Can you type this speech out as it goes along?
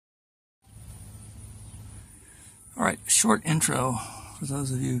Alright, short intro for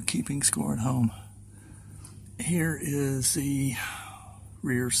those of you keeping score at home. Here is the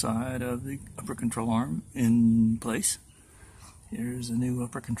rear side of the upper control arm in place. Here's the new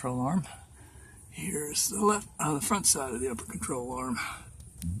upper control arm. Here's the front side of the upper control arm.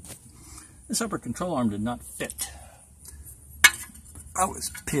 This upper control arm did not fit. I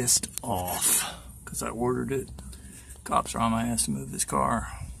was pissed off because I ordered it. Cops are on my ass to move this car.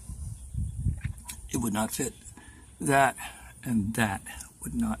 It would not fit. That and that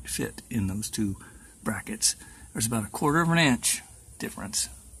would not fit in those two brackets. There's about 1/4 of an inch difference.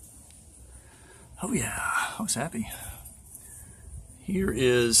 Oh yeah, I was happy. Here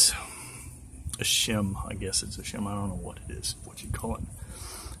is a shim. I guess it's a shim. I don't know what it is, what you call it.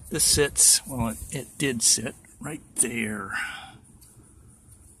 This sits, well, it did sit right there.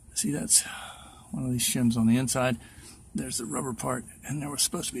 See, that's one of these shims on the inside. There's the rubber part, and there was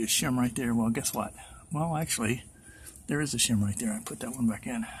supposed to be a shim right there. Well, guess what? Well, actually, there is a shim right there. I put that one back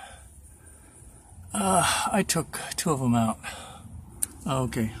in. I took 2 of them out.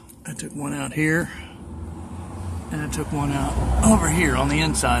 Okay, I took one out here, and I took one out over here on the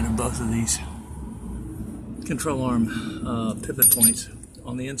inside of both of these control arm pivot points.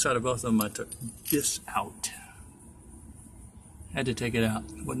 On the inside of both of them, I took this out. Had to take it out.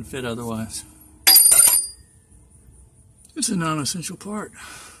 It wouldn't fit otherwise. It's a non-essential part,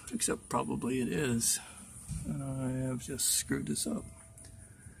 except probably it is. And I have just screwed this up.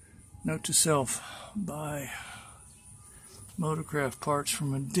 Note to self, buy motorcraft parts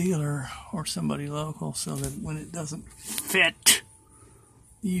from a dealer or somebody local so that when it doesn't fit,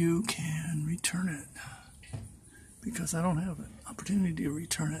 you can return it. Because I don't have an opportunity to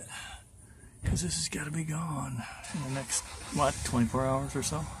return it. Because this has got to be gone in the next, what, 24 hours or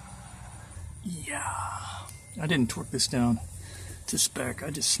so? Yeah. I didn't torque this down to spec.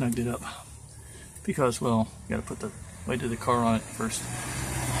 I just snugged it up. Because, well, you got to put the weight of the car on it first.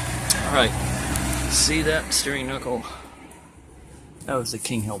 Alright. See that steering knuckle? That was the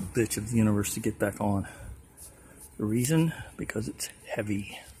king hell bitch of the universe to get back on. The reason? Because it's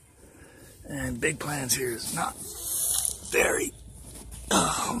heavy. And Big Plans here is not very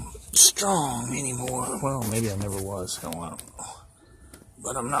strong anymore. Well, maybe I never was. Hell, I don't know.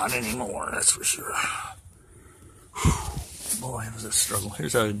 But I'm not anymore, that's for sure. Boy, it was a struggle.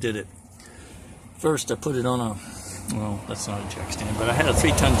 Here's how I did it. First, I put it on a, well, that's not a jack stand, but I had a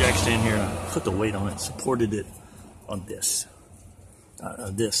 3-ton jack stand here, and I put the weight on it, supported it on this.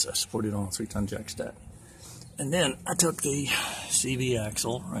 I supported it on a 3-ton jack stack. And then I took the CV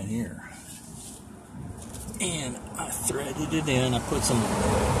axle right here, and I threaded it in. I put some,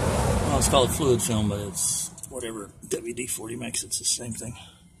 well, it's called fluid film, but it's whatever WD-40 makes, it's the same thing.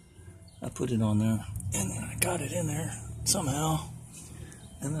 I put it on there, and then I got it in there somehow,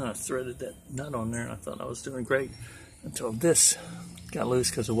 and then I threaded that nut on there, and I thought I was doing great until this got loose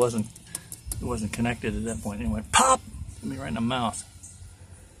because it wasn't connected at that point. And it went pop, hit me right in the mouth.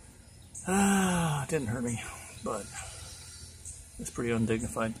 It didn't hurt me, but it's pretty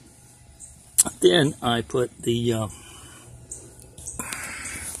undignified. Then I put the God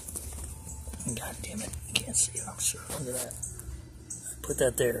damn it, you can't see it, I'm sure. Look at that. I put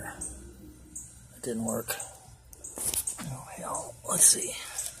that there. It didn't work. Oh hell, let's see.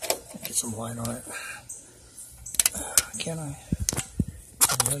 Get some light on it. Can I?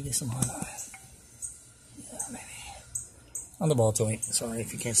 Can I get some light on it? Yeah, maybe. On the ball joint. Sorry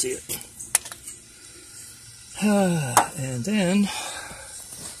if you can't see it. And then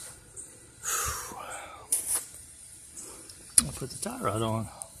I put the tie rod on.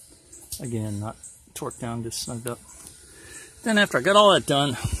 Again, not torqued down, just snugged up. Then after I got all that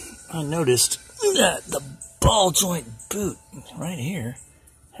done, I noticed that the ball joint boot right here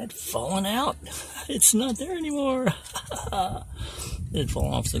had fallen out. It's not there anymore. It had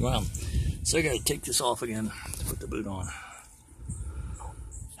fallen off the ground. So I got to take this off again to put the boot on.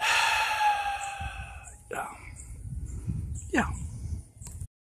 Yeah.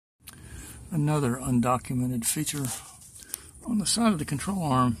 Another undocumented feature on the side of the control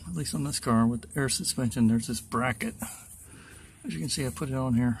arm, at least on this car with the air suspension, there's this bracket. As you can see, I put it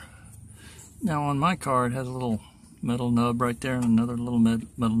on here. Now on my car, it has a little metal nub right there and another little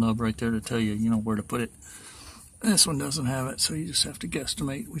metal nub right there to tell you, where to put it. This one doesn't have it, so you just have to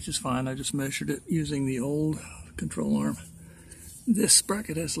guesstimate, which is fine. I just measured it using the old control arm. This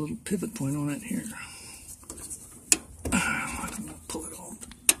bracket has a little pivot point on it here. I'm gonna pull it off.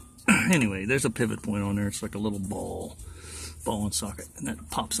 Anyway, there's a pivot point on there. It's like a little ball and socket, and that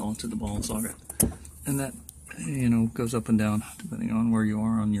pops onto the ball and socket. And that, goes up and down depending on where you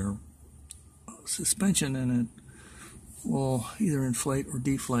are on your suspension, and it will either inflate or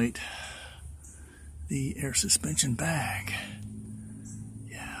deflate the air suspension bag.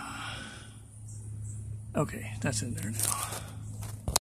 Yeah. Okay, that's in there now.